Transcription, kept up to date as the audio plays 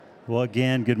Well,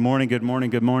 again, good morning, good morning,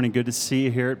 good morning. Good to see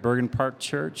you here at Bergen Park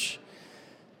Church.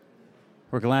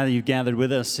 We're glad that you've gathered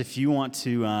with us. If you want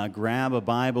to grab a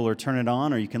Bible or turn it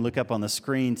on, or you can look up on the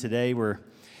screen today, we're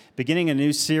beginning a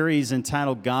new series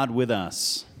entitled God With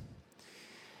Us.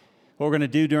 What we're going to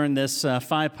do during this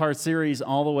five-part series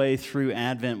all the way through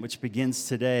Advent, which begins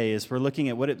today, is we're looking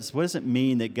at what does it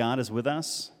mean that God is with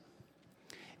us?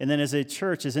 And then as a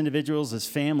church, as individuals, as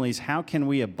families, how can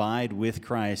we abide with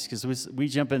Christ? Because we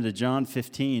jump into John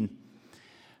 15.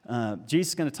 Jesus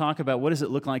is going to talk about what does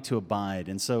it look like to abide.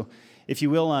 And so if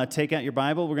you will, take out your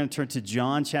Bible. We're going to turn to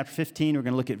John chapter 15. We're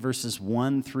going to look at verses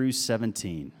 1 through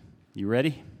 17. You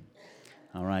ready?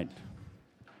 All right.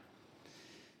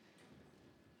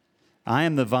 I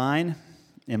am the vine,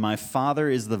 and my Father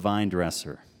is the vine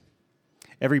dresser.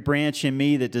 Every branch in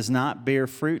me that does not bear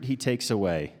fruit, he takes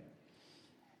away.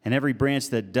 And every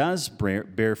branch that does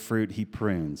bear fruit, he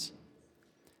prunes,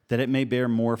 that it may bear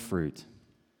more fruit.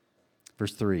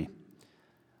 Verse 3,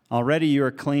 already you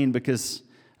are clean because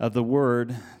of the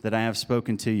word that I have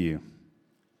spoken to you.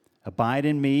 Abide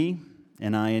in me,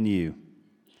 and I in you.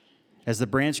 As the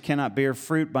branch cannot bear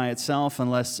fruit by itself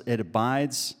unless it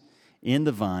abides in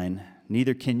the vine,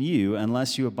 neither can you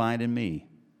unless you abide in me.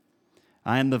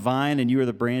 I am the vine, and you are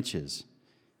the branches.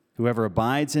 Whoever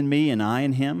abides in me, and I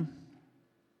in him,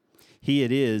 he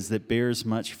it is that bears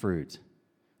much fruit.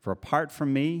 For apart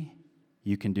from me,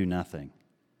 you can do nothing.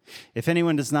 If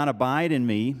anyone does not abide in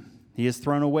me, he is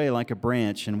thrown away like a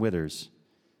branch and withers.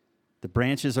 The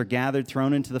branches are gathered,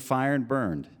 thrown into the fire, and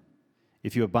burned.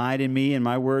 If you abide in me and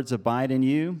my words abide in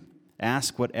you,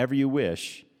 ask whatever you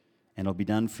wish, and it'll be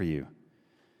done for you.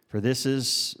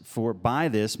 For by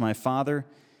this my Father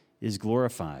is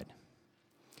glorified.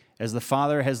 As the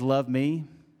Father has loved me,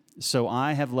 so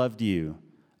I have loved you.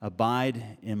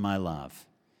 Abide in my love.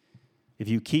 If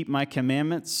you keep my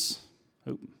commandments,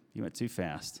 you went too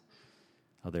fast.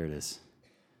 Oh, there it is.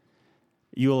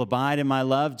 You will abide in my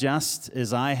love just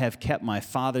as I have kept my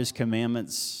Father's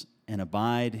commandments and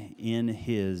abide in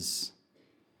his.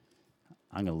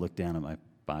 I'm going to look down at my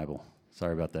Bible.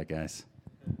 Sorry about that, guys.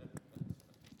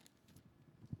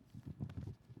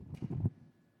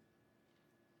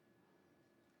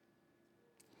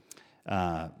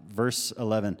 Verse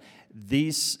 11.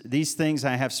 These things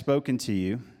I have spoken to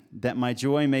you, that my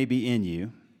joy may be in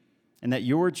you, and that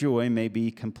your joy may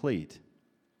be complete.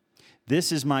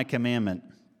 This is my commandment,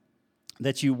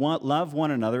 that you love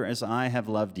one another as I have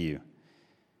loved you.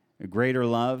 A greater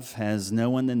love has no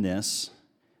one than this,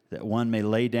 that one may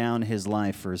lay down his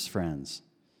life for his friends.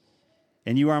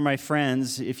 And you are my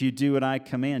friends if you do what I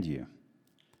command you.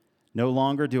 No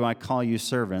longer do I call you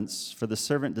servants, for the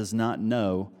servant does not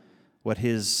know what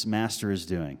his master is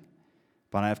doing.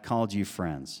 But I have called you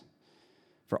friends.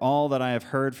 For all that I have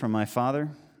heard from my Father,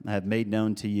 I have made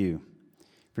known to you.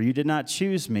 For you did not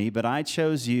choose me, but I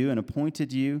chose you and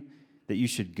appointed you that you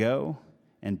should go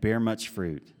and bear much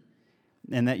fruit,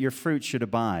 and that your fruit should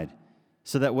abide,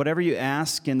 so that whatever you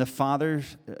ask the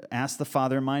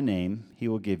Father in my name, he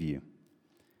will give you.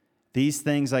 These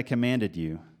things I commanded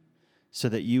you, so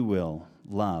that you will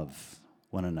love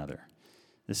one another.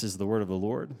 This is the word of the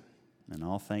Lord, and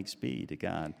all thanks be to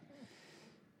God.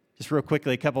 Just real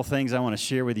quickly, a couple things I want to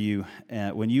share with you.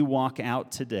 When you walk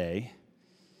out today,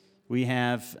 we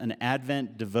have an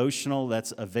Advent devotional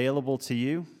that's available to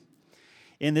you.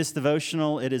 In this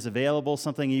devotional, it is available,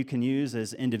 something you can use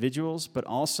as individuals, but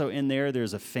also in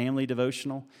there's a family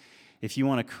devotional. If you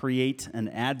want to create an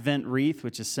Advent wreath,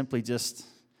 which is simply just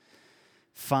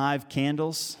 5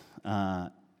 candles,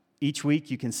 each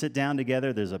week you can sit down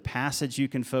together. There's a passage you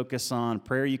can focus on,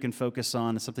 prayer you can focus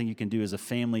on, something you can do as a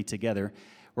family together.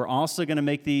 We're also going to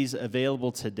make these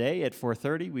available today at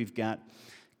 4:30. We've got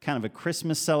kind of a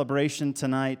Christmas celebration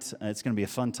tonight. It's going to be a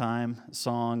fun time,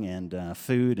 song and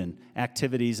food and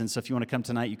activities. And so if you want to come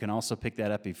tonight, you can also pick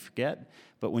that up if you forget.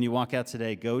 But when you walk out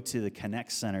today, go to the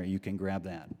Connect Center. You can grab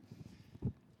that.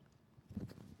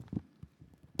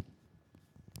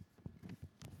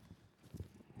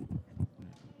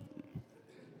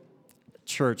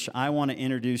 Church, I want to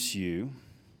introduce you.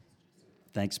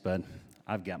 Thanks, bud.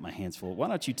 I've got my hands full. Why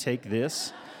don't you take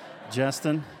this,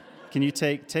 Justin? Can you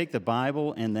take the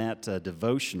Bible and that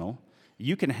devotional?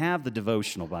 You can have the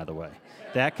devotional, by the way.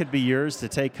 That could be yours to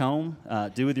take home,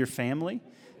 do with your family.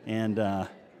 And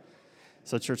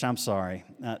so, church, I'm sorry.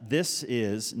 This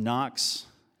is Knox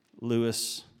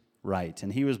Lewis Wright,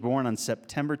 and he was born on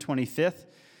September 25th,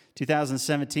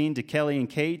 2017, to Kelly and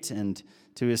Kate and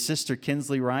to his sister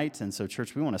Kinsley Wright. And so,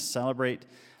 church, we want to celebrate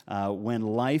when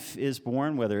life is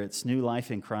born, whether it's new life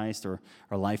in Christ or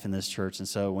life in this church. And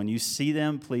so when you see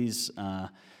them, please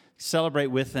celebrate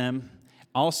with them.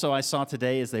 Also, I saw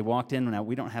today as they walked in, now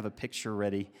we don't have a picture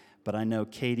ready, but I know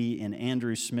Katie and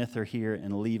Andrew Smith are here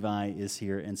and Levi is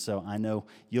here, and so I know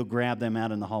you'll grab them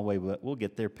out in the hallway, but we'll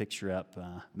get their picture up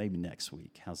maybe next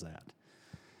week. How's that?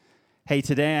 Hey,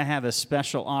 today I have a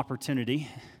special opportunity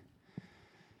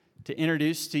to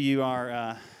introduce to you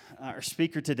our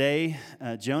speaker today,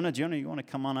 Jonah. Jonah, you want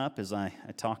to come on up as I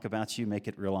talk about you, make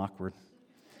it real awkward?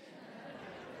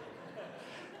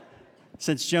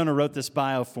 Since Jonah wrote this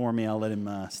bio for me, I'll let him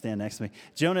stand next to me.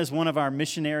 Jonah is one of our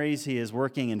missionaries. He is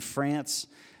working in France.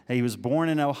 He was born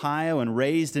in Ohio and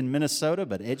raised in Minnesota,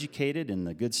 but educated in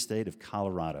the good state of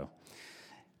Colorado.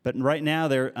 But right now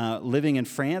they're living in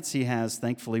France. He has,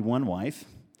 thankfully, one wife,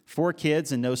 4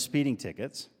 kids, and no speeding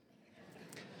tickets.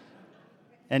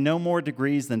 And no more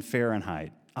degrees than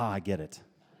Fahrenheit. Oh, I get it.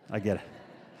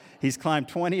 He's climbed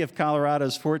 20 of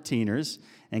Colorado's 14ers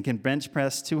and can bench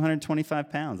press 225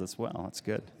 pounds. That's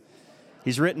good.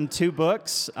 He's written 2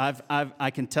 books.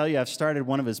 I can tell you I've started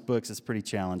one of his books. It's pretty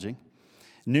challenging.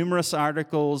 Numerous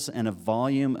articles and a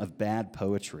volume of bad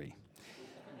poetry.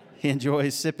 He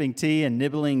enjoys sipping tea and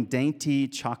nibbling dainty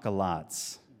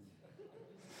chocolates.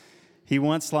 He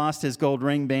once lost his gold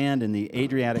ring band in the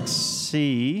Adriatic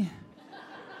Sea.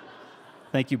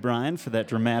 Thank you, Brian, for that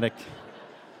dramatic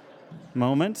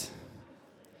moment.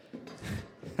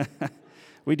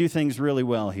 We do things really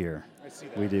well here. I see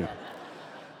that. We do.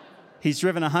 He's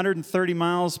driven 130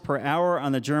 miles per hour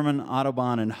on the German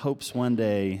Autobahn and hopes one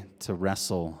day to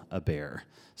wrestle a bear.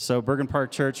 So, Bergen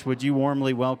Park Church, would you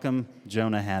warmly welcome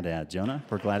Jonah Haddad? Jonah,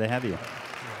 we're glad to have you.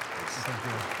 Thank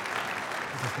you.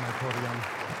 This is my podium.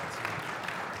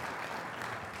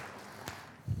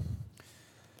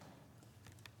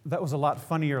 That was a lot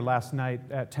funnier last night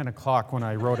at 10 o'clock when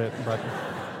I wrote it, but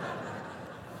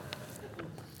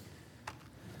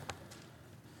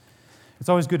it's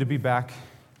always good to be back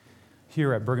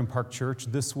here at Bergen Park Church.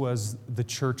 This was the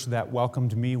church that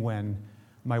welcomed me when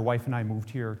my wife and I moved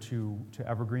here to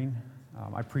Evergreen.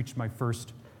 I preached my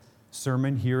first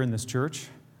sermon here in this church.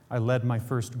 I led my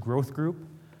first growth group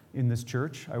in this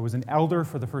church. I was an elder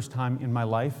for the first time in my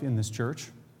life in this church.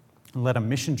 I led a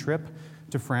mission trip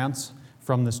to France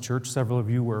from this church. Several of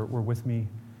you were with me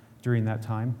during that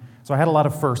time. So I had a lot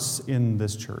of firsts in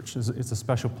this church. It's a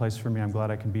special place for me. I'm glad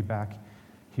I can be back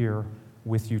here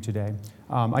with you today.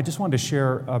 I just wanted to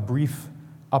share a brief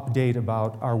update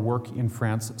about our work in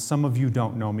France. Some of you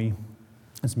don't know me.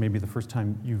 It's maybe the first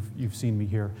time you've seen me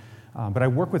here. But I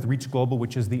work with Reach Global,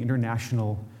 which is the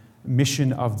international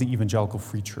mission of the Evangelical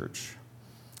Free Church.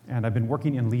 And I've been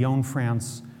working in Lyon,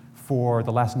 France for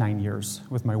the last 9 years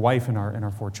with my wife and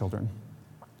our 4 children.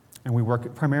 And we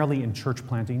work primarily in church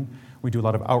planting. We do a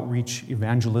lot of outreach,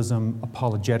 evangelism,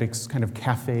 apologetics, kind of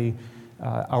cafe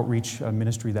outreach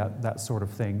ministry, that sort of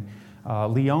thing.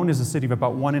 Lyon is a city of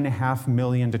about 1.5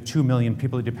 million to 2 million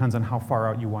people. It depends on how far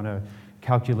out you want to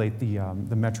calculate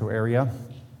the metro area.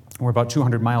 We're about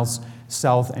 200 miles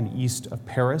south and east of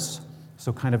Paris,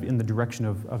 so kind of in the direction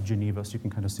of Geneva, so you can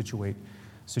kind of situate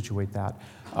that.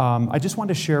 I just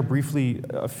wanted to share briefly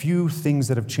a few things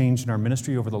that have changed in our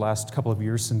ministry over the last couple of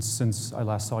years since I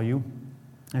last saw you.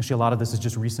 Actually, a lot of this is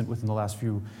just recent within the last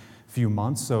few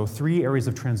months. So 3 areas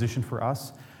of transition for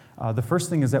us. The first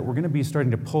thing is that we're going to be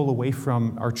starting to pull away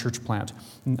from our church plant.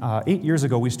 8 years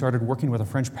ago, we started working with a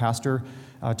French pastor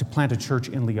to plant a church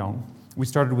in Lyon. We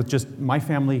started with just my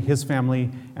family, his family,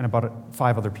 and about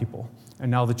 5 other people. And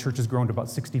now the church has grown to about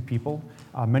 60 people.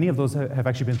 Many of those have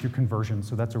actually been through conversion,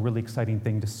 so that's a really exciting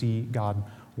thing to see God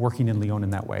working in Lyon in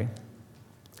that way.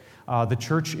 The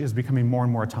church is becoming more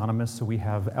and more autonomous, so we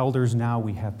have elders now,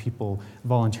 we have people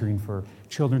volunteering for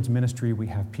children's ministry, we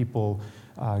have people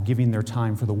giving their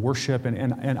time for the worship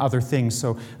and other things.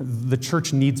 So the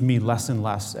church needs me less and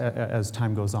less as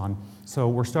time goes on. So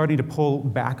we're starting to pull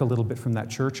back a little bit from that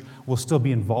church. We'll still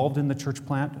be involved in the church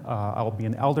plant. I'll be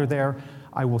an elder there.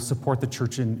 I will support the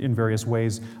church in various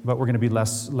ways, but we're going to be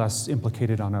less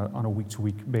implicated on a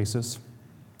week-to-week basis.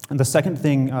 And the second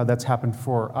thing that's happened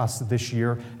for us this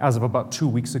year, as of about 2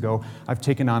 weeks ago, I've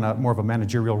taken on more of a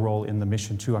managerial role in the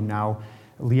mission too. I'm now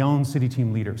Lyon city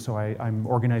team leader, so I'm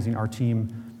organizing our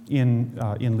team in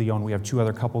Lyon. We have 2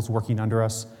 other couples working under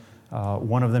us.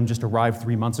 One of them just arrived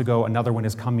 3 months ago. Another one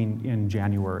is coming in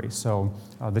January. So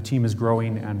the team is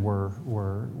growing, and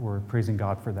we're praising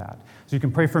God for that. So you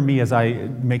can pray for me as I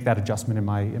make that adjustment in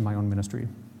my own ministry.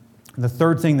 The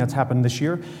third thing that's happened this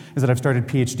year is that I've started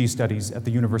PhD studies at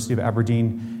the University of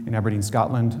Aberdeen in Aberdeen,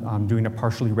 Scotland. I'm doing a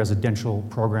partially residential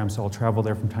program, so I'll travel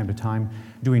there from time to time,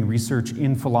 doing research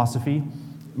in philosophy,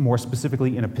 more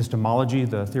specifically in epistemology,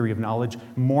 the theory of knowledge,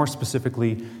 more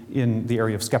specifically in the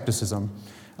area of skepticism.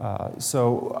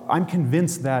 So I'm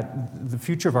convinced that the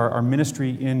future of our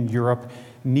ministry in Europe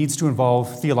needs to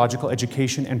involve theological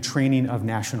education and training of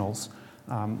nationals.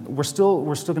 We're still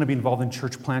going to be involved in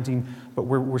church planting, but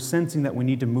we're sensing that we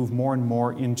need to move more and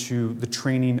more into the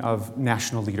training of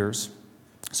national leaders.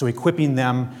 So equipping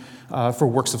them for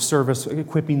works of service,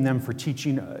 equipping them for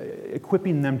teaching,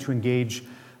 equipping them to engage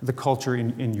the culture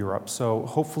in Europe. So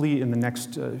hopefully in the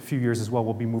next few years as well,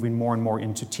 we'll be moving more and more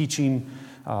into teaching,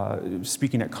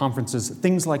 speaking at conferences,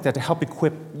 things like that to help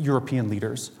equip European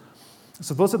leaders.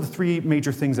 So those are the three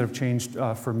major things that have changed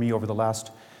for me over the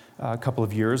last couple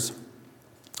of years.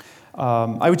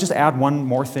 I would just add one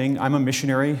more thing. I'm a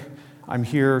missionary. I'm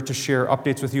here to share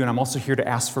updates with you, and I'm also here to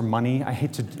ask for money. I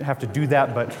hate to have to do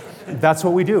that, but that's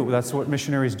what we do. That's what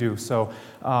missionaries do. So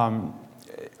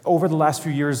over the last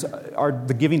few years,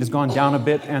 the giving has gone down a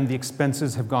bit, and the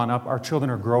expenses have gone up. Our children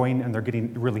are growing, and they're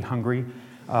getting really hungry.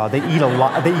 They eat a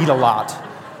lot.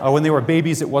 When they were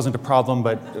babies, it wasn't a problem,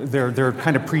 but they're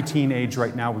kind of preteen age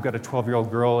right now. We've got a 12-year-old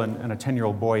girl and a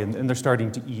 10-year-old boy, and they're starting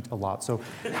to eat a lot. So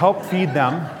help feed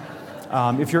them.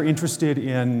 If you're interested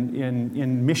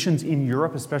in missions in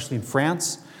Europe, especially in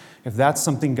France, if that's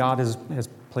something God has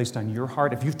placed on your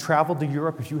heart, if you've traveled to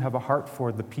Europe, if you have a heart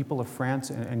for the people of France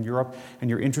and Europe, and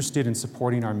you're interested in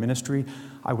supporting our ministry,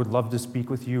 I would love to speak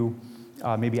with you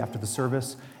maybe after the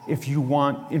service. If you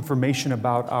want information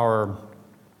about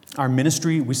our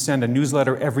ministry, we send a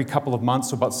newsletter every couple of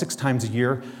months, so about 6 times a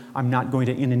year. I'm not going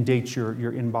to inundate your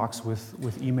inbox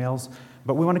with emails,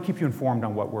 but we want to keep you informed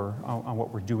on what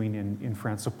we're doing in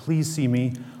France. So please see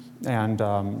me, and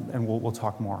we'll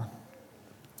talk more.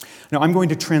 Now I'm going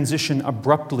to transition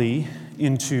abruptly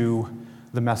into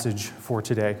the message for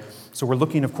today. So we're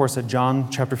looking, of course, at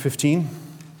John chapter 15,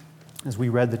 as we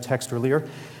read the text earlier.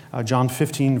 John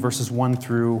 15 verses 1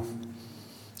 through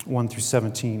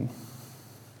 17.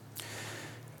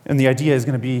 And the idea is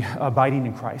going to be abiding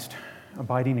in Christ.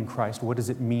 Abiding in Christ. What does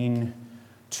it mean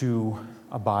to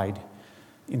abide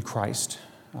in Christ?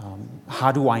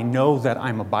 How do I know that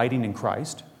I'm abiding in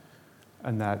Christ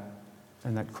and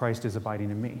that Christ is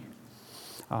abiding in me?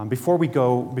 Before we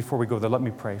go there, let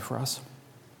me pray for us.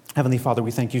 Heavenly Father,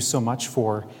 we thank you so much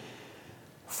for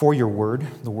your word,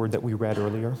 the word that we read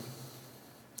earlier.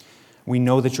 We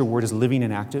know that your word is living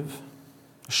and active,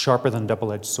 sharper than a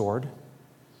double-edged sword.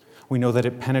 We know that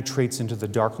it penetrates into the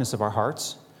darkness of our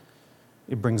hearts.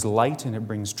 It brings light and it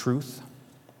brings truth.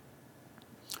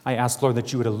 I ask, Lord,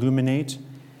 that you would illuminate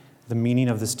the meaning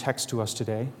of this text to us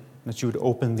today, that you would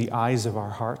open the eyes of our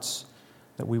hearts,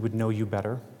 that we would know you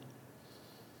better.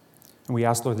 And we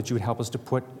ask, Lord, that you would help us to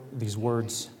put these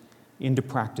words into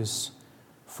practice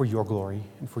for your glory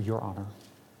and for your honor.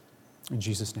 In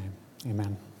Jesus' name,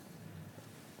 amen.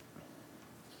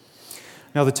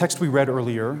 Now, the text we read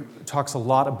earlier talks a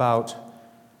lot about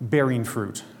bearing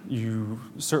fruit. You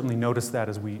certainly noticed that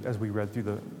as we read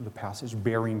through the passage,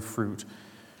 bearing fruit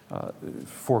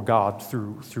for God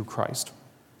through Christ.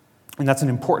 And that's an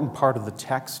important part of the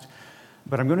text,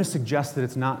 but I'm going to suggest that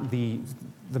it's not the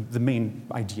main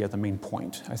idea, the main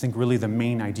point. I think really the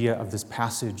main idea of this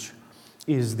passage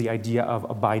is the idea of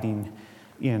abiding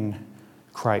in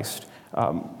Christ.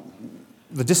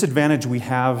 The disadvantage we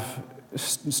have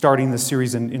starting this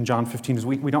series in John 15 is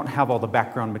we don't have all the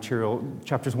background material,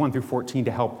 chapters 1 through 14,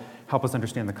 to help us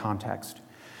understand the context.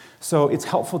 So it's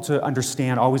helpful to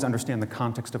always understand the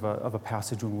context of a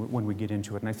passage when we get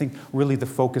into it. And I think really the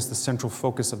central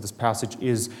focus of this passage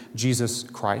is Jesus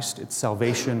Christ. It's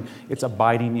salvation, it's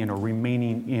abiding in or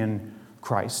remaining in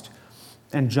Christ.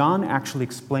 And John actually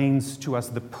explains to us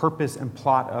the purpose and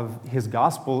plot of his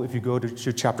gospel if you go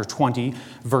to chapter 20,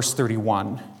 verse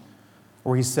 31.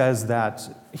 Where he says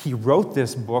that he wrote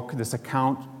this book, this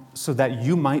account, so that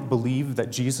you might believe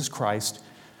that Jesus Christ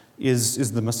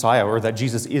is the Messiah, or that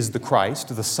Jesus is the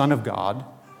Christ, the Son of God,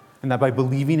 and that by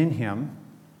believing in him,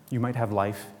 you might have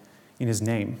life in his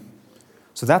name.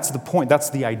 So that's the point, that's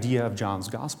the idea of John's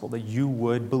gospel, that you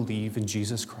would believe in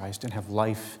Jesus Christ and have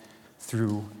life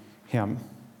through him.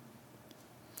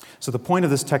 So the point of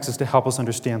this text is to help us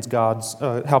understand God's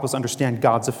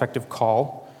effective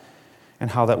call and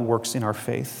how that works in our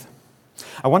faith.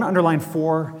 I want to underline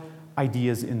 4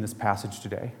 ideas in this passage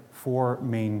today, 4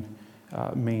 main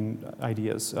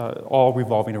ideas, all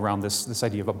revolving around this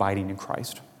idea of abiding in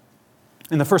Christ.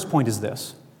 And the first point is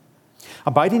this.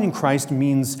 Abiding in Christ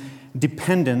means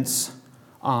dependence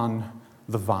on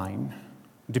the vine.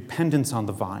 Dependence on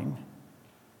the vine.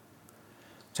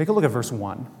 Take a look at verse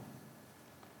 1.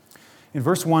 In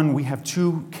verse 1, we have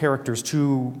 2 characters,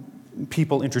 2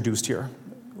 people introduced here.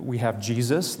 We have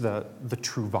Jesus, the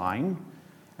true vine,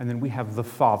 and then we have the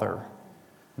Father,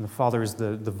 And the Father is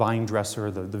the vine dresser,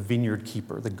 the vineyard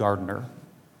keeper, the gardener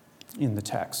in the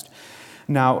text.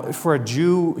 Now, for a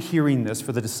Jew hearing this,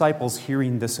 for the disciples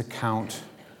hearing this account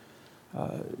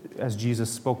as Jesus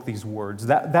spoke these words,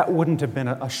 that wouldn't have been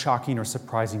a shocking or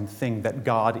surprising thing, that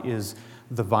God is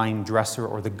the vine dresser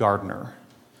or the gardener.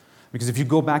 Because if you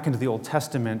go back into the Old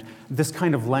Testament, this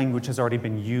kind of language has already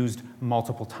been used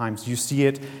multiple times. You see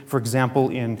it, for example,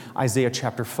 in Isaiah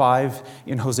chapter 5,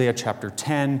 in Hosea chapter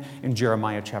 10, in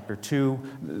Jeremiah chapter 2.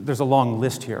 There's a long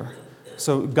list here.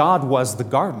 So God was the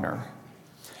gardener.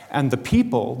 And the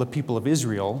people of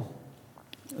Israel,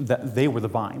 they were the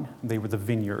vine. They were the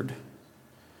vineyard.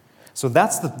 So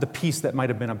that's the piece that might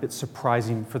have been a bit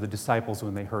surprising for the disciples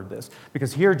when they heard this.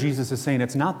 Because here Jesus is saying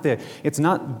it's not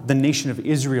the nation of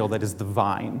Israel that is the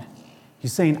vine.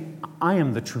 He's saying, I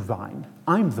am the true vine.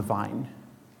 I'm the vine.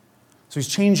 So he's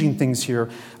changing things here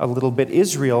a little bit.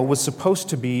 Israel was supposed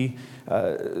to be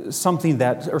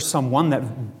someone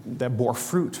that bore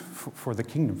fruit for the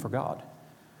kingdom, for God.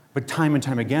 But time and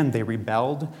time again, they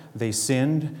rebelled, they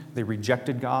sinned, they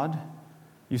rejected God.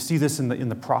 You see this in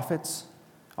the prophets.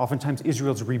 Oftentimes,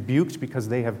 Israel's rebuked because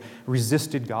they have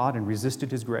resisted God and resisted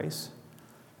his grace.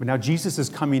 But now Jesus is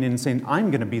coming in and saying,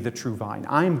 I'm going to be the true vine.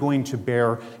 I'm going to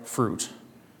bear fruit.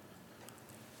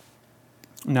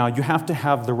 Now, you have to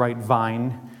have the right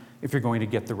vine if you're going to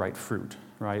get the right fruit,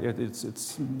 right?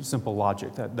 It's simple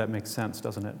logic. That makes sense,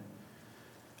 doesn't it?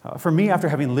 For me, after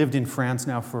having lived in France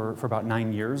now for about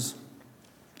 9 years,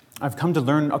 I've come to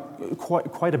learn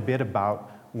quite a bit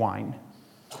about wine.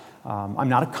 I'm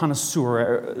not a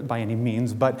connoisseur by any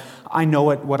means, but I know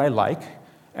what I like,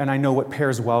 and I know what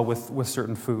pairs well with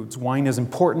certain foods. Wine is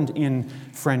important in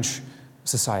French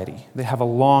society. They have a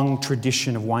long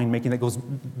tradition of winemaking that goes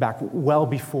back well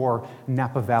before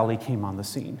Napa Valley came on the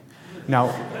scene. Now,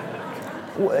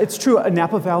 it's true,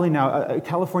 Napa Valley now,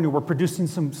 California, we're producing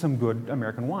some good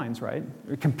American wines, right?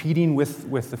 We're competing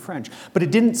with the French. But it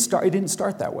didn't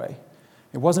start that way.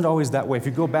 It wasn't always that way. If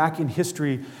you go back in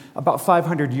history, about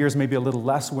 500 years, maybe a little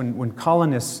less, when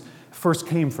colonists first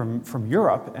came from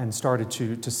Europe and started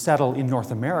to settle in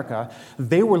North America,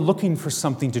 they were looking for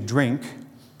something to drink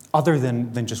other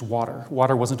than just water.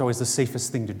 Water wasn't always the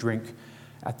safest thing to drink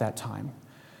at that time.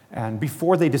 And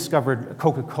before they discovered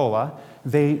Coca-Cola,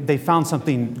 they found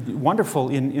something wonderful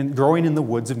in growing in the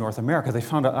woods of North America. They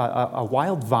found a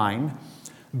wild vine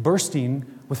bursting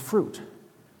with fruit.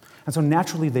 And so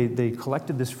naturally, they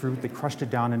collected this fruit, they crushed it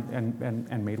down,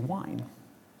 and made wine.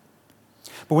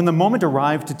 But when the moment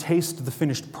arrived to taste the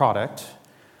finished product,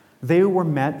 they were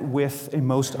met with a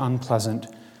most unpleasant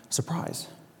surprise.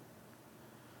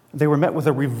 They were met with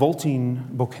a revolting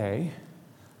bouquet.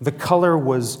 The color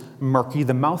was murky,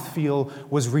 the mouthfeel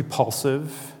was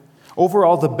repulsive.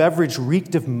 Overall, the beverage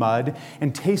reeked of mud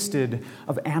and tasted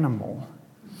of animal.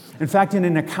 In fact, in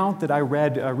an account that I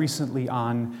read recently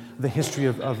on the history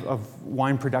of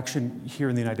wine production here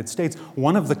in the United States,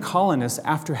 one of the colonists,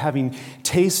 after having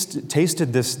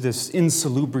tasted this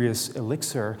insalubrious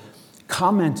elixir,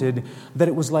 commented that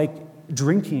it was like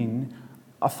drinking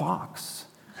a fox.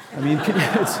 I mean,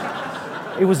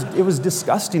 it was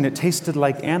disgusting. It tasted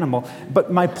like animal.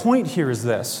 But my point here is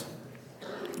this.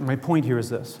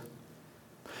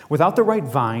 Without the right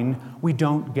vine, we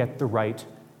don't get the right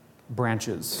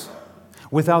branches.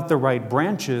 Without the right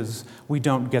branches, we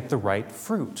don't get the right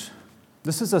fruit.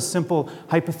 This is a simple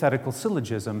hypothetical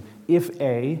syllogism. If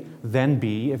A, then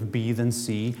B. If B, then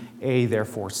C. A,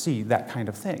 therefore C. That kind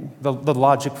of thing. The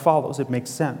logic follows. It makes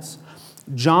sense.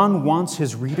 John wants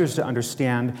his readers to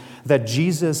understand that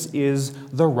Jesus is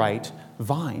the right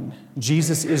vine.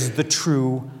 Jesus is the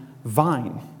true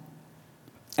vine.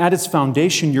 At its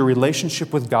foundation, your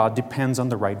relationship with God depends on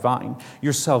the right vine.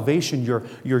 Your salvation,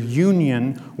 your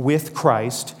union with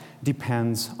Christ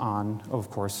depends on, of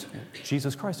course,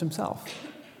 Jesus Christ himself.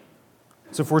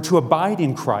 So if we're to abide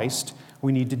in Christ,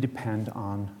 we need to depend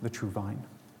on the true vine.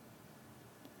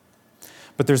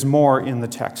 But there's more in the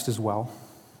text as well.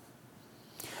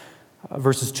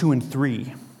 Verses 2 and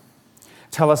 3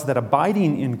 tell us that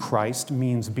abiding in Christ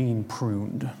means being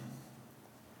pruned.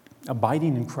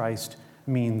 Abiding in Christ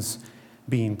means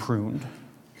being pruned.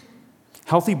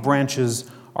 Healthy branches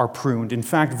are pruned. In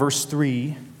fact, verse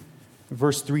 3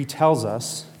 tells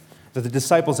us that the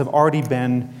disciples have already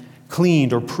been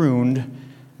cleaned or pruned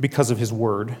because of his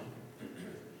word.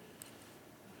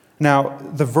 Now,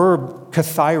 the verb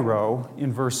kathairo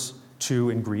in verse 2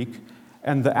 in Greek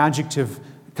and the adjective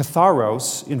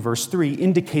katharos in verse 3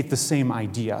 indicate the same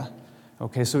idea.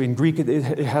 Okay, so in Greek,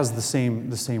 it has the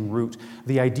same root.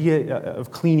 The idea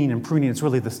of cleaning and pruning, it's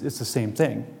the same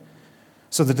thing.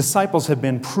 So the disciples have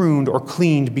been pruned or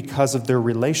cleaned because of their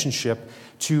relationship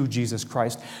to Jesus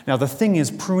Christ. Now, the thing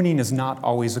is, pruning is not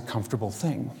always a comfortable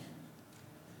thing.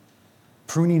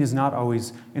 Pruning is not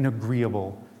always an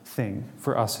agreeable thing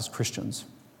for us as Christians,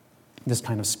 this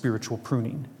kind of spiritual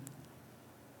pruning.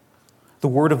 The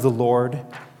word of the Lord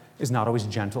is not always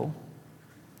gentle,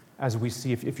 as we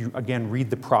see if you, again, read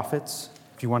the prophets,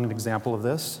 if you want an example of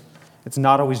this. It's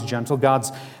not always gentle.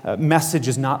 God's message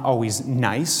is not always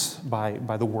nice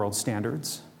by the world's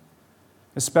standards,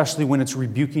 especially when it's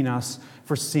rebuking us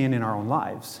for sin in our own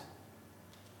lives.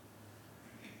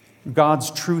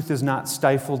 God's truth is not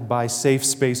stifled by safe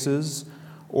spaces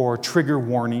or trigger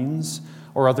warnings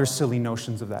or other silly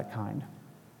notions of that kind.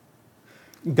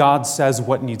 God says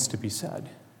what needs to be said.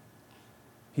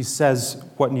 He says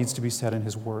what needs to be said in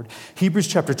His Word. Hebrews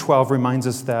chapter 12 reminds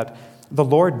us that the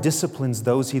Lord disciplines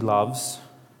those He loves,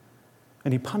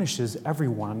 and He punishes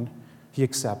everyone He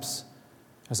accepts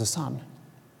as a son.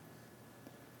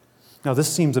 Now,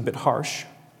 this seems a bit harsh,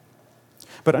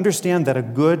 but understand that a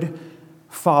good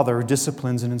father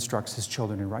disciplines and instructs his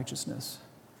children in righteousness.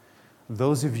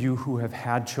 Those of you who have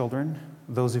had children,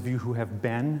 those of you who have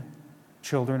been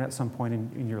children at some point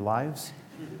in your lives,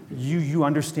 you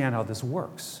understand how this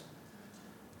works.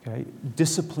 Okay?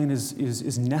 Discipline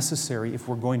is necessary if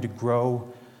we're going to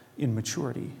grow in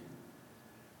maturity.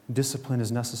 Discipline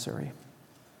is necessary.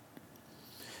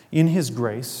 In His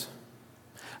grace,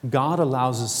 God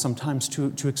allows us sometimes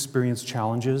to experience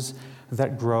challenges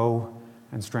that grow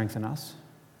and strengthen us.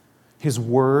 His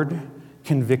Word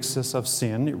convicts us of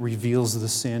sin. It reveals the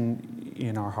sin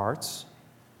in our hearts.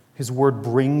 His Word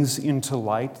brings into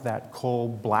light that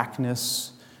cold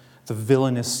blackness, the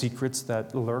villainous secrets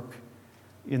that lurk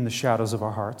in the shadows of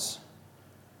our hearts.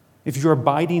 If you're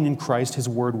abiding in Christ, His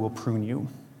Word will prune you.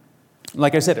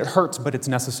 Like I said, it hurts, but it's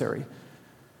necessary.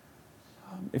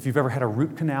 If you've ever had a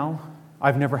root canal,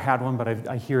 I've never had one, but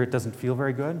I hear it doesn't feel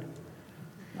very good.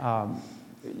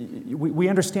 We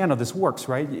understand how this works,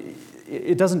 right?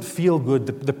 It doesn't feel good.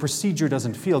 The procedure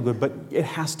doesn't feel good, but it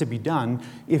has to be done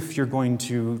if you're going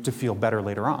to feel better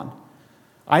later on.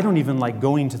 I don't even like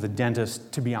going to the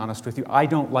dentist, to be honest with you. I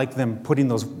don't like them putting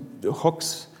those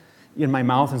hooks in my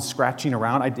mouth and scratching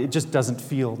around. It just doesn't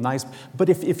feel nice. But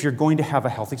if you're going to have a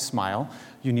healthy smile,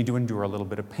 you need to endure a little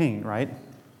bit of pain, right?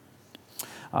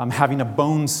 Having a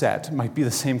bone set might be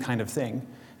the same kind of thing.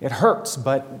 It hurts,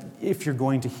 but if you're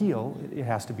going to heal, it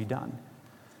has to be done.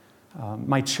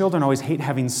 My children always hate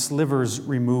having slivers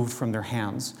removed from their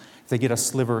hands. If they get a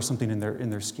sliver or something in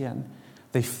their skin,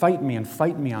 they fight me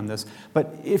on this.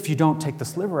 But if you don't take the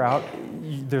sliver out,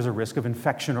 there's a risk of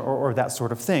infection or that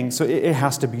sort of thing. So it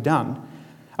has to be done.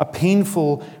 A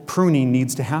painful pruning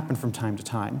needs to happen from time to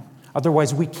time.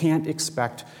 Otherwise, we can't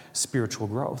expect spiritual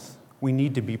growth. We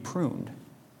need to be pruned.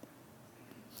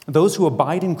 Those who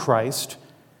abide in Christ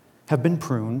have been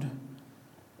pruned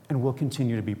and will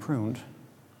continue to be pruned.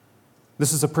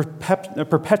 This is a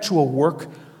perpetual work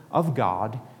of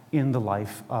God in the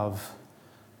life of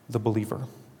the believer.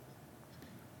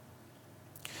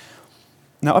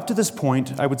 Now, up to this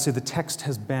point, I would say the text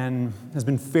has been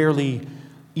fairly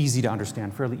easy to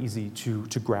understand, fairly easy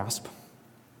to grasp.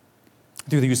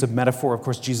 Through the use of metaphor, of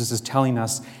course, Jesus is telling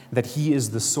us that He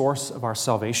is the source of our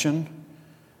salvation,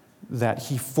 that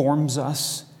He forms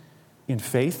us in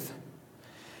faith.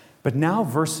 But now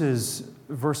verses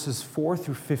 4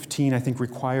 through 15, I think,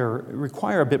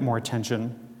 require a bit more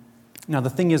attention. Now, the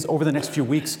thing is, over the next few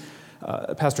weeks,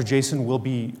 Pastor Jason will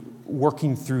be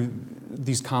working through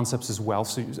these concepts as well.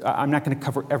 So I'm not going to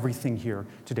cover everything here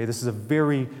today. This is a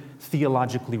very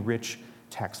theologically rich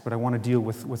text, but I want to deal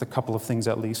with a couple of things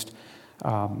at least.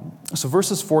 So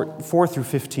verses 4 through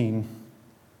 15,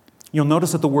 you'll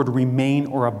notice that the word remain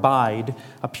or abide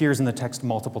appears in the text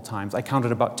multiple times. I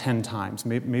counted about 10 times.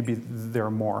 Maybe there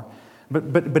are more.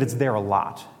 But it's there a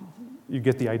lot. You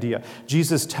get the idea.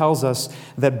 Jesus tells us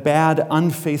that bad,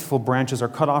 unfaithful branches are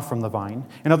cut off from the vine.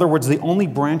 In other words, the only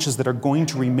branches that are going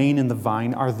to remain in the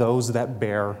vine are those that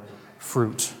bear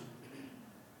fruit.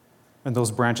 And those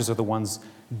branches are the ones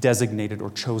designated or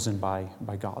chosen by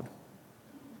God.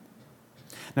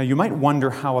 Now, you might wonder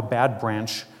how a bad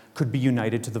branch could be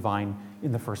united to the vine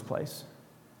in the first place.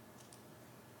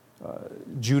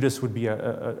 Judas would be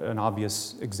an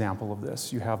obvious example of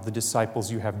this. You have the disciples,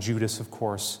 you have Judas, of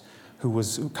course, who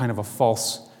was kind of a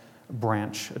false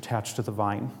branch attached to the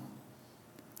vine.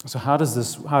 So how does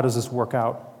this work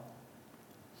out?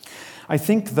 I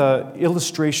think the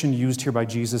illustration used here by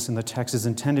Jesus in the text is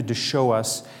intended to show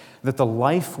us that the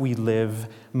life we live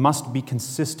must be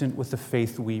consistent with the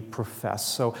faith we profess.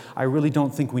 So I really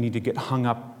don't think we need to get hung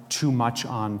up too much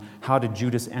on how did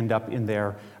Judas end up in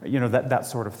there, that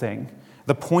sort of thing.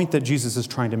 The point that Jesus is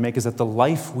trying to make is that the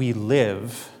life we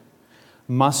live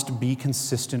must be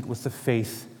consistent with the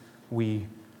faith we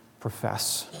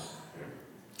profess.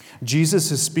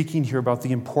 Jesus is speaking here about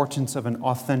the importance of an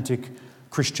authentic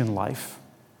Christian life.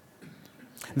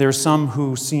 There are some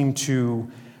who seem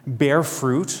to bear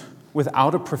fruit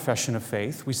without a profession of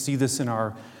faith. We see this in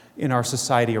our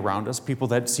society around us, people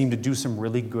that seem to do some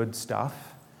really good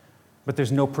stuff, but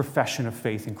there's no profession of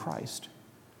faith in Christ.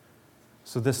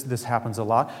 So this happens a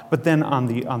lot. But then on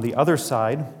the other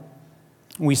side,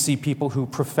 we see people who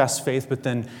profess faith, but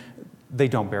then they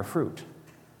don't bear fruit.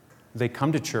 They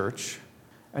come to church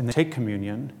and they take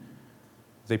communion.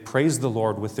 They praise the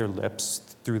Lord with their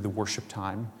lips through the worship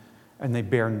time, and they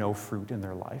bear no fruit in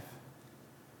their life.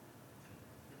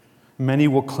 Many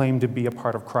will claim to be a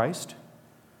part of Christ,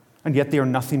 and yet they are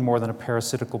nothing more than a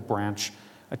parasitical branch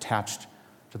attached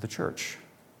to the church.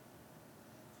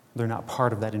 They're not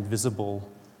part of that invisible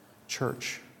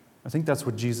church. I think that's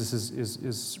what Jesus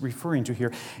is referring to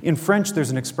here. In French, there's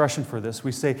an expression for this.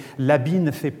 We say, l'habit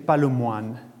ne fait pas le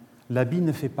moine. L'habit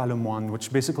ne fait pas le moine,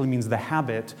 which basically means the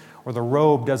habit or the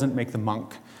robe doesn't make the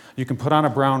monk. You can put on a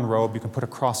brown robe, you can put a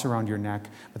cross around your neck,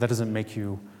 but that doesn't make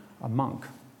you a monk.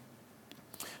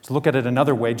 To look at it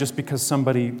another way, just because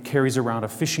somebody carries around a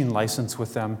fishing license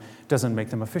with them doesn't make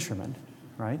them a fisherman,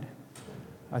 right?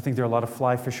 I think there are a lot of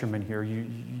fly fishermen here.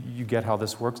 You get how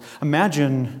this works.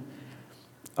 Imagine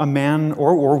a man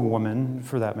or woman,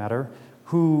 for that matter,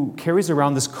 who carries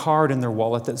around this card in their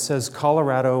wallet that says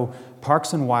Colorado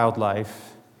Parks and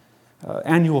Wildlife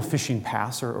annual fishing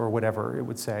pass or whatever it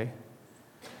would say.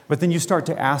 But then you start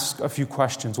to ask a few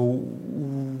questions. Well,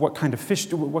 what kind of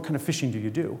fishing do you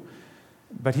do?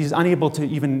 But he's unable to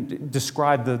even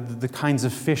describe the kinds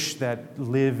of fish that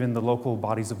live in the local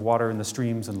bodies of water in the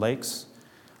streams and lakes.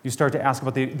 You start to ask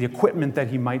about the equipment that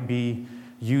he might be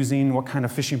using. What kind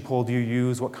of fishing pole do you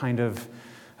use? What kind of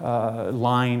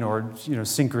line or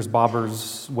sinkers,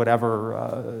 bobbers,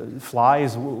 whatever,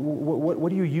 flies? What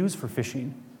do you use for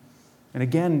fishing? And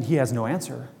again, he has no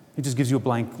answer. He just gives you a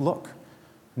blank look.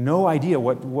 No idea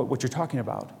what you're talking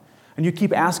about. And you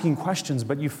keep asking questions,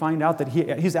 but you find out that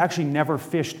he's actually never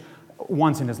fished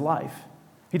once in his life.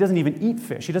 He doesn't even eat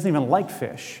fish. He doesn't even like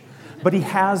fish. But he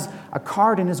has a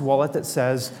card in his wallet that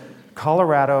says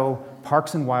Colorado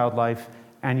Parks and Wildlife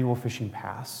Annual Fishing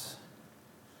Pass.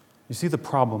 You see the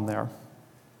problem there.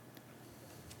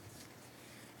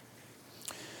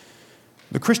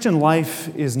 The Christian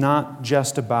life is not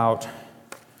just about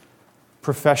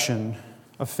profession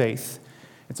of faith.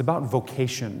 It's about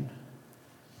vocation.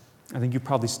 I think you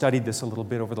probably studied this a little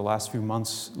bit over the last few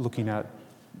months looking at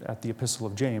the Epistle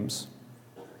of James.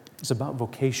 It's about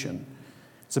vocation.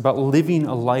 It's about living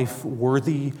a life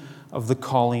worthy of the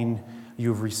calling you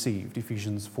have received,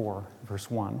 Ephesians 4, verse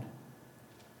 1.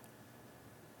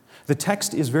 The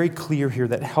text is very clear here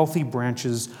that healthy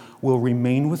branches will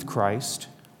remain with Christ,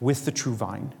 with the true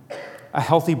vine. A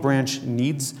healthy branch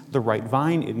needs the right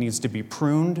vine. It needs to be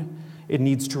pruned. It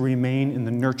needs to remain in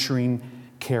the nurturing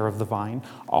care of the vine.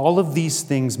 All of these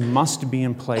things must be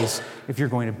in place if you're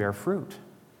going to bear fruit.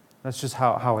 That's just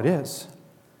how it is.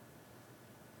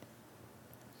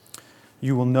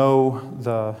 You will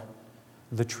know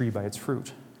the tree by its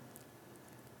fruit.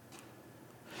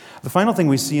 The final thing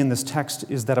we see in this text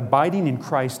is that abiding in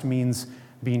Christ means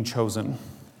being chosen.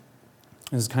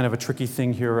 This is kind of a tricky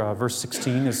thing here. Verse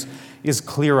 16 is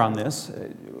clear on this.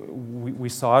 We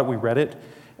saw it, we read it.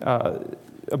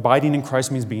 Abiding in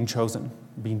Christ means being chosen,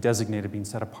 being designated, being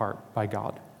set apart by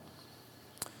God.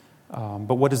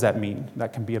 But what does that mean?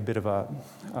 That can be a bit of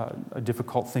a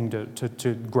difficult thing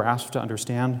to grasp, to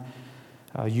understand.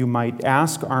 You might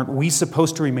ask, aren't we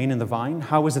supposed to remain in the vine?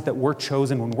 How is it that we're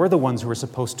chosen when we're the ones who are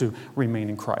supposed to remain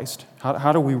in Christ?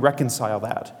 How do we reconcile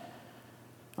that?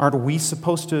 Aren't we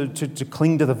supposed to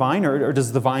cling to the vine, or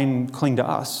does the vine cling to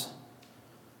us?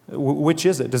 Which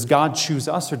is it? Does God choose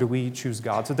us, or do we choose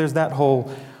God? So there's that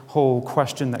whole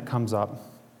question that comes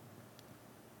up.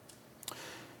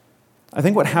 I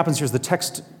think what happens here is the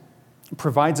text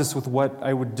provides us with what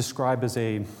I would describe as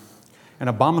an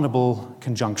abominable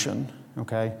conjunction.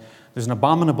 Okay? There's an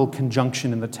abominable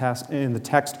conjunction in the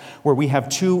text where we have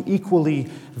two equally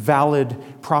valid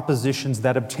propositions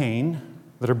that obtain,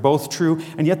 that are both true,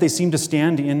 and yet they seem to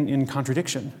stand in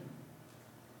contradiction.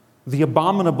 The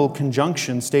abominable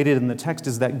conjunction stated in the text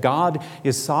is that God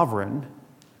is sovereign,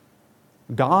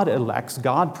 God elects,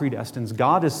 God predestines,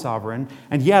 God is sovereign,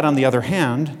 and yet, on the other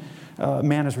hand,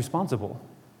 man is responsible.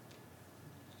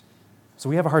 So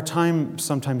we have a hard time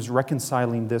sometimes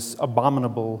reconciling this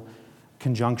abominable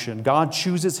conjunction. God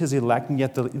chooses his elect, and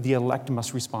yet the elect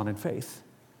must respond in faith.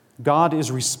 God is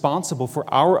responsible for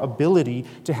our ability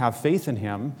to have faith in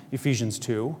him, Ephesians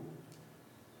 2,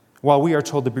 while we are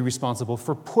told to be responsible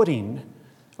for putting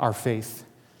our faith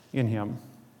in him.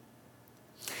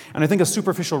 And I think a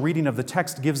superficial reading of the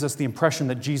text gives us the impression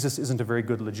that Jesus isn't a very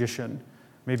good logician.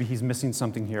 Maybe he's missing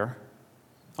something here.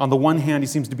 On the one hand, he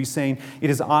seems to be saying, "It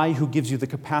is I who gives you the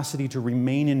capacity to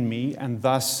remain in me and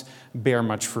thus bear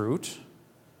much fruit."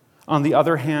 On the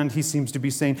other hand, he seems to be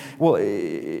saying, well,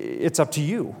 it's up to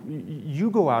you. You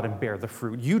go out and bear the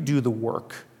fruit. You do the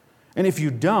work. And if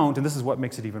you don't, and this is what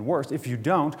makes it even worse, if you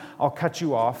don't, I'll cut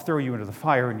you off, throw you into the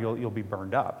fire, and you'll be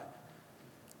burned up.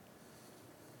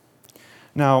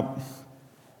 Now,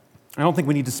 I don't think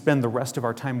we need to spend the rest of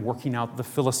our time working out the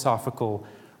philosophical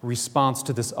response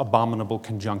to this abominable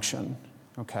conjunction,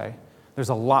 okay? There's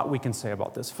a lot we can say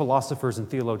about this. Philosophers and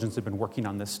theologians have been working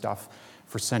on this stuff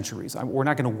for centuries. We're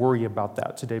not going to worry about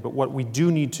that today, but what we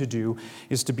do need to do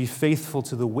is to be faithful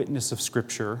to the witness of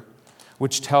Scripture,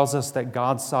 which tells us that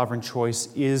God's sovereign choice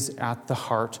is at the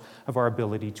heart of our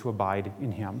ability to abide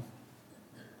in him.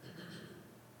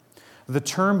 The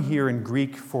term here in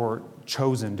Greek for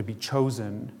chosen, to be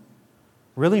chosen,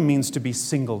 really means to be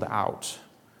singled out,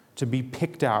 to be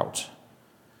picked out.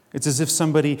 It's as if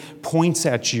somebody points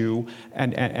at you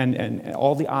and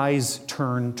all the eyes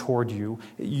turn toward you.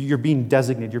 You're being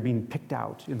designated, you're being picked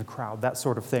out in the crowd, that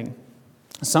sort of thing.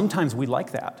 Sometimes we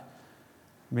like that.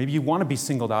 Maybe you want to be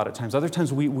singled out at times. Other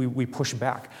times we push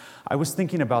back. I was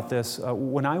thinking about this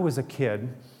when I was a kid,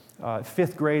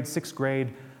 5th grade, 6th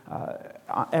grade,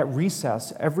 at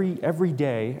recess, every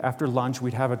day after lunch,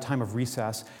 we'd have a time of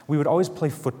recess. We would always play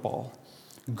football,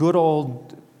 good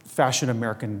old-fashioned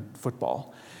American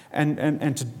football.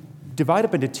 And to divide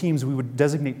up into teams, we would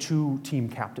designate 2 team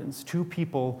captains, 2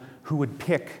 people who would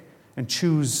pick and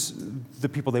choose the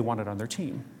people they wanted on their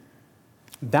team.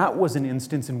 That was an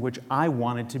instance in which I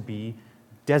wanted to be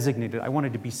designated. I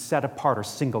wanted to be set apart or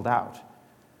singled out.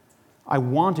 I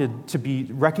wanted to be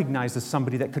recognized as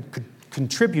somebody that could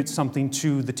contribute something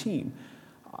to the team.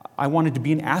 I wanted to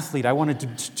be an athlete. I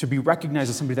wanted to be recognized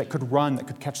as somebody that could run, that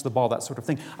could catch the ball, that sort of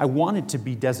thing. I wanted to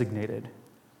be designated.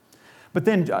 But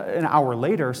then an hour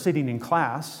later, sitting in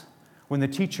class, when the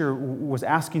teacher was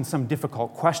asking some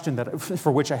difficult question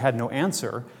for which I had no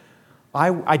answer,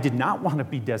 I did not want to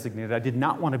be designated. I did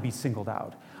not want to be singled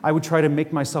out. I would try to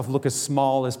make myself look as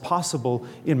small as possible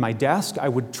in my desk. I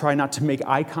would try not to make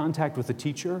eye contact with the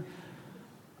teacher.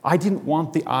 I didn't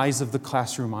want the eyes of the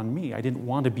classroom on me. I didn't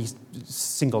want to be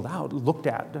singled out, looked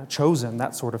at, chosen,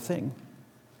 that sort of thing.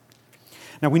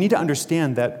 Now, we need to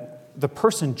understand that the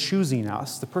person choosing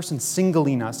us, the person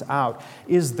singling us out,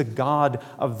 is the God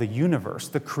of the universe,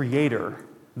 the Creator,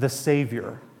 the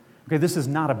Savior. Okay, this is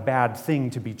not a bad thing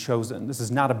to be chosen. This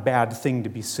is not a bad thing to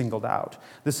be singled out.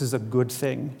 This is a good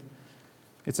thing.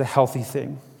 It's a healthy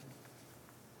thing.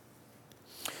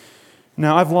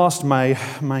 Now, I've lost my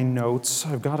notes.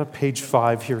 I've got a page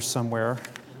 5 here somewhere.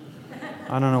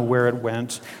 I don't know where it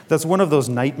went. That's one of those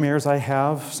nightmares I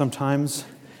have sometimes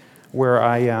where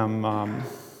I am...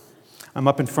 I'm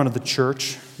up in front of the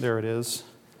church, there it is,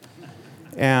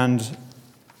 and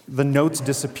the notes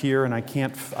disappear and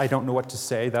I don't know what to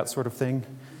say, that sort of thing.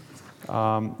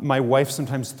 My wife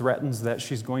sometimes threatens that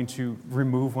she's going to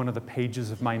remove one of the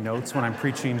pages of my notes when I'm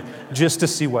preaching just to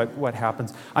see what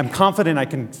happens. I'm confident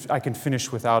I can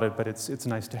finish without it, but it's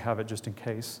nice to have it just in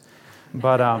case.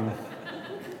 But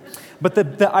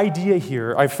the idea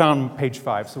here, I found page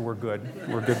 5, so we're good.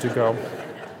 We're good to go.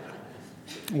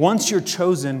 Once you're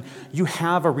chosen, you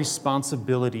have a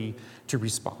responsibility to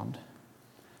respond.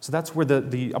 So that's where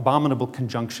the abominable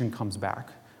conjunction comes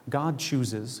back. God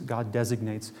chooses, God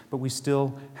designates, but we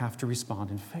still have to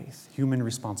respond in faith. Human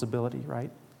responsibility,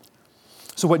 right?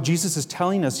 So what Jesus is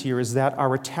telling us here is that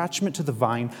our attachment to the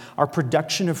vine, our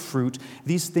production of fruit,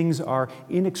 these things are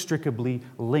inextricably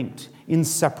linked,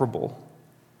 inseparable.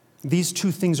 These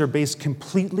 2 things are based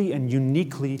completely and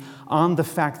uniquely on the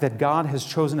fact that God has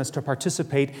chosen us to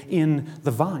participate in the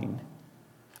vine.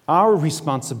 Our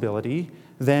responsibility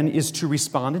then is to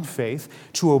respond in faith,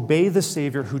 to obey the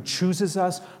Savior who chooses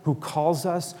us, who calls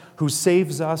us, who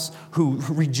saves us, who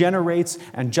regenerates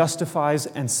and justifies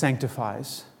and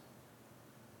sanctifies.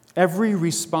 Every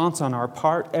response on our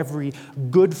part, every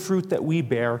good fruit that we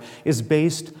bear is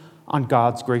based on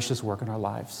God's gracious work in our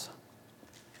lives.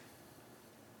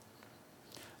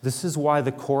 This is why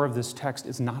the core of this text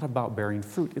is not about bearing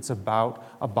fruit. It's about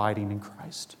abiding in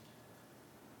Christ.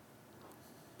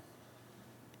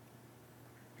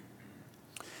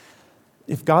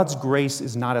 If God's grace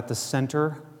is not at the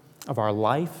center of our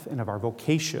life and of our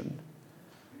vocation,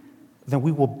 then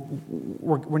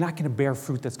we're not going to bear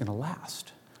fruit that's going to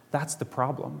last. That's the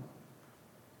problem.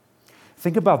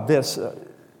 Think about this.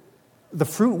 The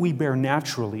fruit we bear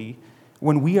naturally,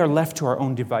 when we are left to our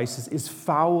own devices, is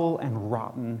foul and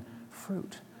rotten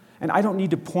fruit. And I don't need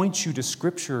to point you to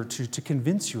Scripture to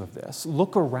convince you of this.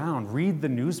 Look around, read the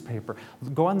newspaper,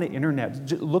 go on the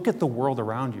internet, look at the world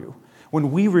around you.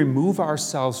 When we remove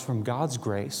ourselves from God's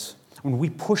grace, when we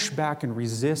push back and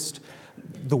resist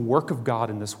the work of God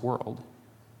in this world,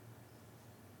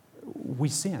 we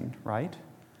sin, right?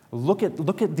 Look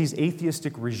at these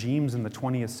atheistic regimes in the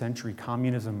 20th century,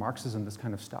 communism, Marxism, this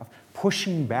kind of stuff,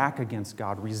 pushing back against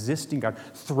God, resisting God,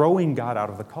 throwing God out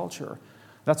of the culture.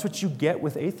 That's what you get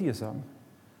with atheism.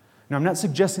 Now, I'm not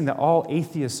suggesting that all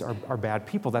atheists are bad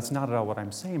people. That's not at all what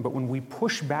I'm saying. But when we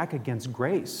push back against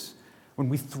grace, when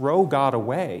we throw God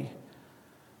away,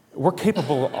 we're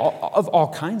capable of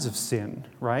all kinds of sin,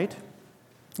 right?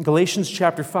 Galatians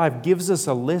chapter 5 gives us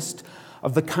a list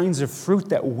of the kinds of fruit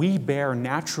that we bear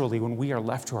naturally when we are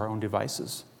left to our own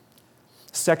devices.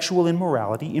 Sexual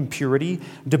immorality, impurity,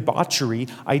 debauchery,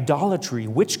 idolatry,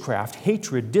 witchcraft,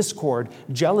 hatred, discord,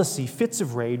 jealousy, fits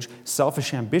of rage,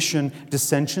 selfish ambition,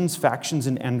 dissensions, factions,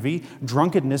 and envy,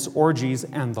 drunkenness, orgies,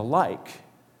 and the like.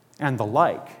 And the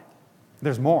like.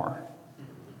 There's more.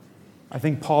 I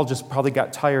think Paul just probably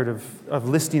got tired of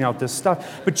listing out this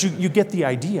stuff, but you get the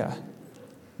idea.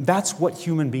 That's what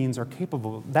human beings are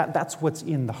capable of. That's what's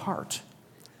in the heart,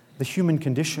 the human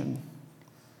condition.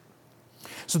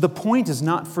 So the point is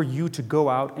not for you to go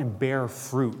out and bear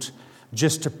fruit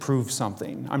just to prove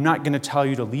something. I'm not going to tell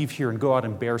you to leave here and go out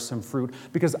and bear some fruit,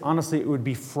 because honestly, it would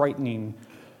be frightening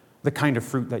the kind of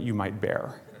fruit that you might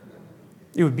bear.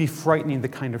 It would be frightening the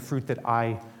kind of fruit that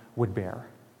I would bear.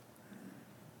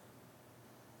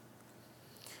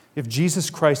 If Jesus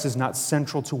Christ is not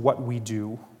central to what we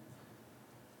do,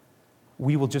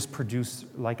 we will just produce,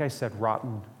 like I said,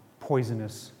 rotten,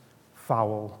 poisonous,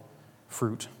 foul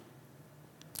fruit.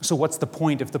 So what's the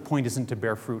point if the point isn't to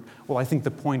bear fruit? Well, I think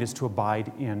the point is to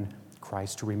abide in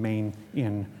Christ, to remain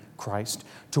in Christ,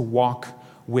 to walk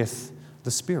with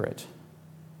the Spirit.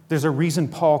 There's a reason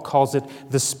Paul calls it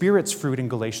the Spirit's fruit in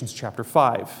Galatians chapter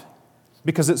 5,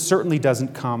 because it certainly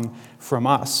doesn't come from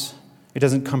us. It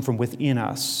doesn't come from within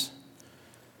us.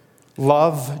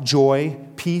 Love, joy,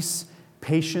 peace,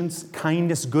 patience,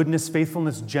 kindness, goodness,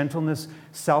 faithfulness, gentleness,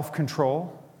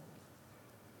 self-control.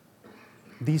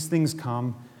 These things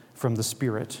come from the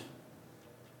Spirit.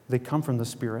 They come from the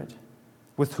Spirit,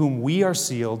 with whom we are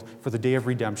sealed for the day of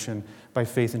redemption by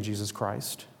faith in Jesus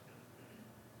Christ.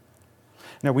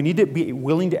 Now, we need to be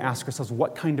willing to ask ourselves,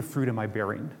 what kind of fruit am I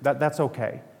bearing? That's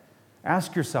okay.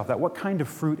 Ask yourself that. What kind of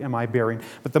fruit am I bearing?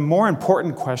 But the more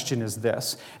important question is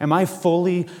this: am I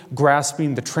fully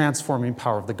grasping the transforming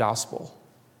power of the gospel?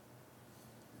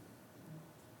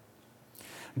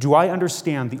 Do I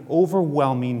understand the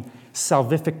overwhelming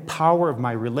salvific power of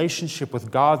my relationship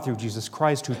with God through Jesus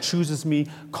Christ, who chooses me,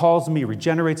 calls me,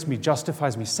 regenerates me,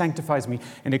 justifies me, sanctifies me,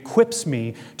 and equips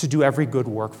me to do every good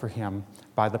work for Him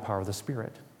by the power of the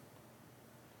Spirit?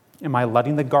 Am I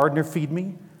letting the gardener feed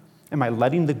me? Am I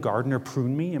letting the gardener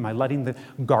prune me? Am I letting the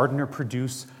gardener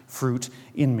produce fruit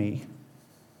in me?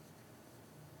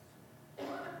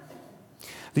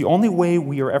 The only way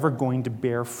we are ever going to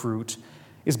bear fruit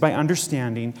is by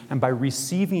understanding and by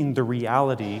receiving the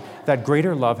reality that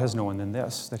greater love has no one than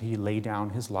this, that He laid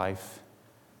down His life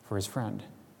for His friend.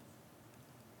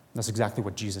 That's exactly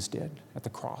what Jesus did at the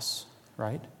cross,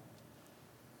 right?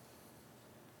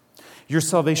 Your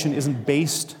salvation isn't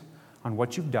based on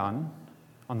what you've done,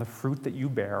 on the fruit that you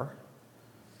bear.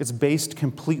 It's based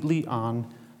completely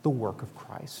on the work of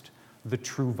Christ, the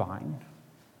true vine.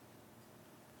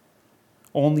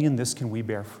 Only in this can we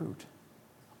bear fruit.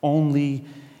 Only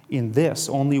in this,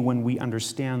 only when we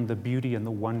understand the beauty and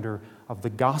the wonder of the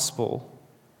gospel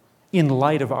in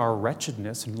light of our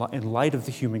wretchedness, in light of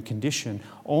the human condition,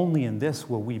 only in this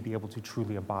will we be able to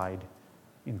truly abide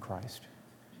in Christ.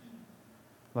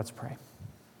 Let's pray.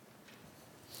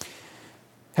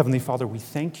 Heavenly Father, we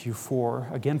thank you for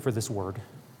this word,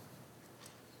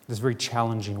 this very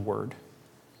challenging word.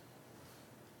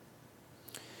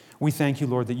 We thank you,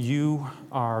 Lord, that you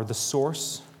are the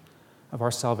source of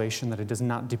our salvation, that it does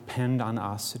not depend on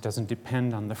us. It doesn't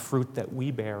depend on the fruit that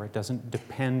we bear. It doesn't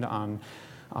depend on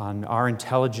our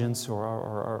intelligence or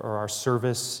our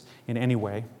service in any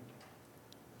way.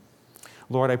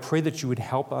 Lord, I pray that you would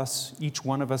help us, each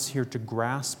one of us here, to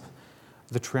grasp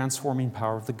the transforming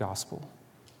power of the gospel,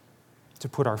 to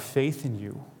put our faith in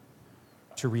you,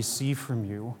 to receive from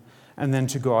you, and then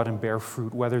to go out and bear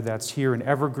fruit, whether that's here in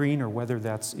Evergreen or whether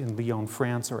that's in Lyon,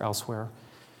 France, or elsewhere.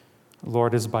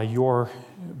 Lord, it is by your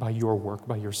work,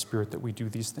 by your Spirit that we do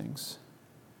these things.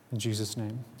 In Jesus'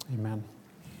 name, amen.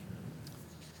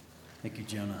 Thank you,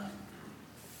 Jonah.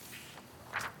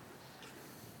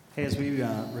 Hey, as we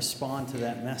respond to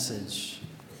that message,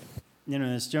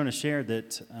 as Jonah shared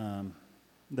that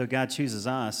though God chooses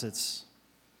us, it's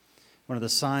one of the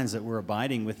signs that we're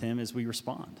abiding with him as we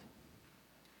respond.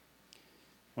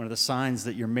 One of the signs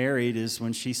that you're married is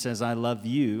when she says, I love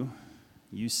you,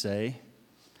 you say,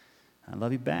 I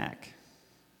love you back.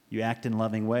 You act in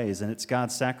loving ways, and it's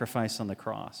God's sacrifice on the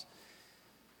cross.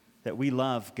 That we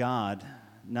love God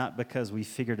not because we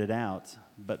figured it out,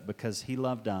 but because he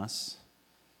loved us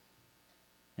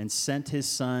and sent his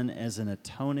Son as an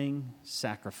atoning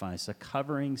sacrifice, a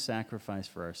covering sacrifice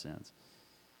for our sins.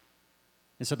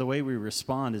 And so the way we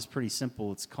respond is pretty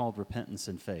simple. It's called repentance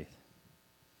and faith.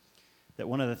 That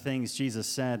one of the things Jesus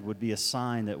said would be a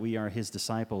sign that we are his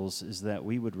disciples is that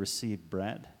we would receive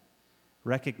bread,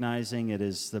 recognizing it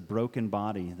is the broken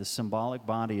body, the symbolic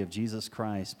body of Jesus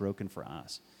Christ broken for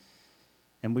us.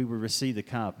 And we would receive the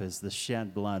cup as the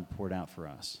shed blood poured out for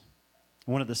us.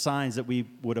 One of the signs that we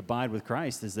would abide with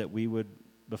Christ is that we would,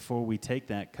 before we take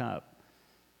that cup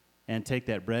and take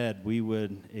that bread, we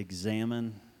would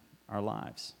examine our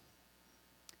lives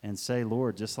and say,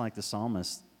 Lord, just like the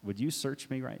psalmist, would you search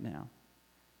me right now?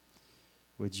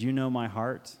 Would you know my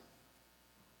heart?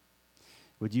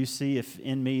 Would you see if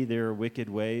in me there are wicked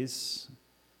ways,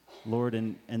 Lord,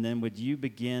 and then would you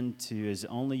begin to, as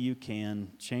only you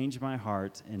can, change my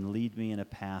heart and lead me in a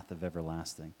path of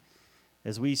everlasting?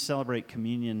 As we celebrate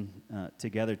communion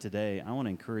together today, I want to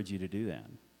encourage you to do that.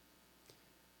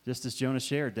 Just as Jonah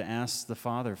shared, to ask the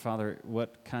Father, Father,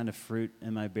 what kind of fruit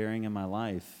am I bearing in my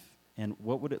life? And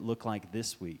what would it look like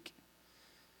this week?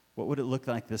 What would it look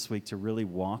like this week to really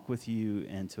walk with you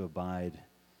and to abide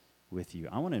with you?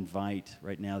 I want to invite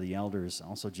right now the elders.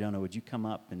 Also, Jonah, would you come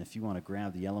up? And if you want to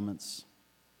grab the elements.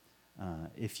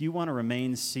 If you want to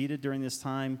remain seated during this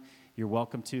time, you're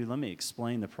welcome to. Let me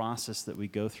explain the process that we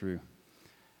go through.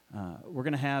 We're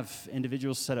going to have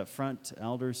individuals set up front,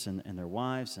 elders and their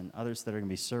wives and others that are going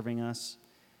to be serving us.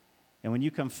 And when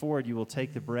you come forward, you will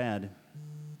take the bread,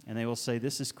 and they will say,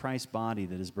 this is Christ's body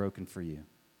that is broken for you.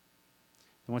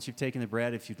 And once you've taken the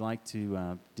bread, if you'd like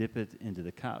to dip it into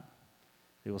the cup,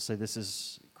 they will say, this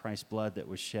is Christ's blood that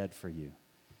was shed for you.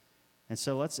 And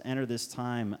so let's enter this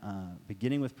time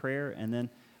beginning with prayer, and then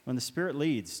when the Spirit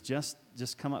leads, just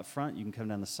come up front. You can come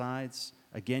down the sides.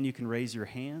 Again, you can raise your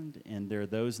hand, and there are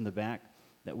those in the back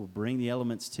that will bring the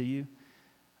elements to you.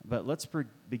 But let's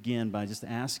begin by just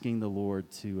asking the Lord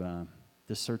to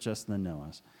search us and then know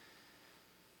us.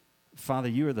 Father,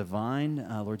 you are the vine.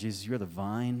 Lord Jesus, you are the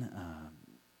vine.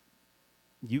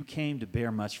 You came to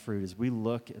bear much fruit. As we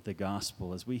look at the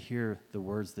gospel, as we hear the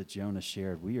words that Jonah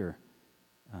shared,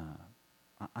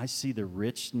 I see the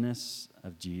richness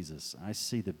of Jesus. I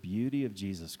see the beauty of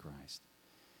Jesus Christ.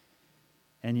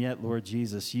 And yet, Lord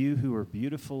Jesus, you who are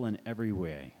beautiful in every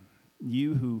way,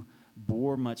 you who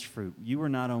bore much fruit, you were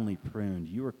not only pruned,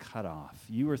 you were cut off,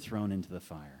 you were thrown into the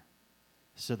fire,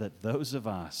 so that those of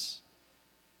us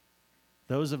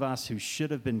who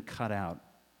should have been cut out,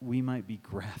 we might be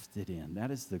grafted in. That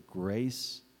is the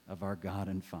grace of our God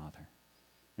and Father.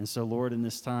 And so, Lord, in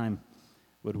this time,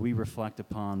 would we reflect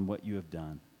upon what you have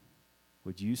done?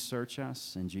 Would you search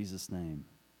us in Jesus' name,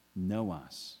 know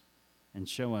us, and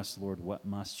show us, Lord, what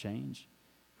must change?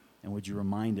 And would you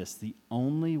remind us the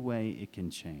only way it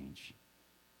can change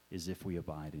is if we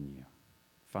abide in you.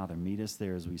 Father, meet us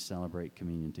there as we celebrate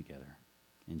communion together.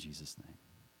 In Jesus' name,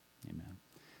 amen.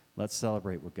 Let's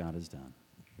celebrate what God has done.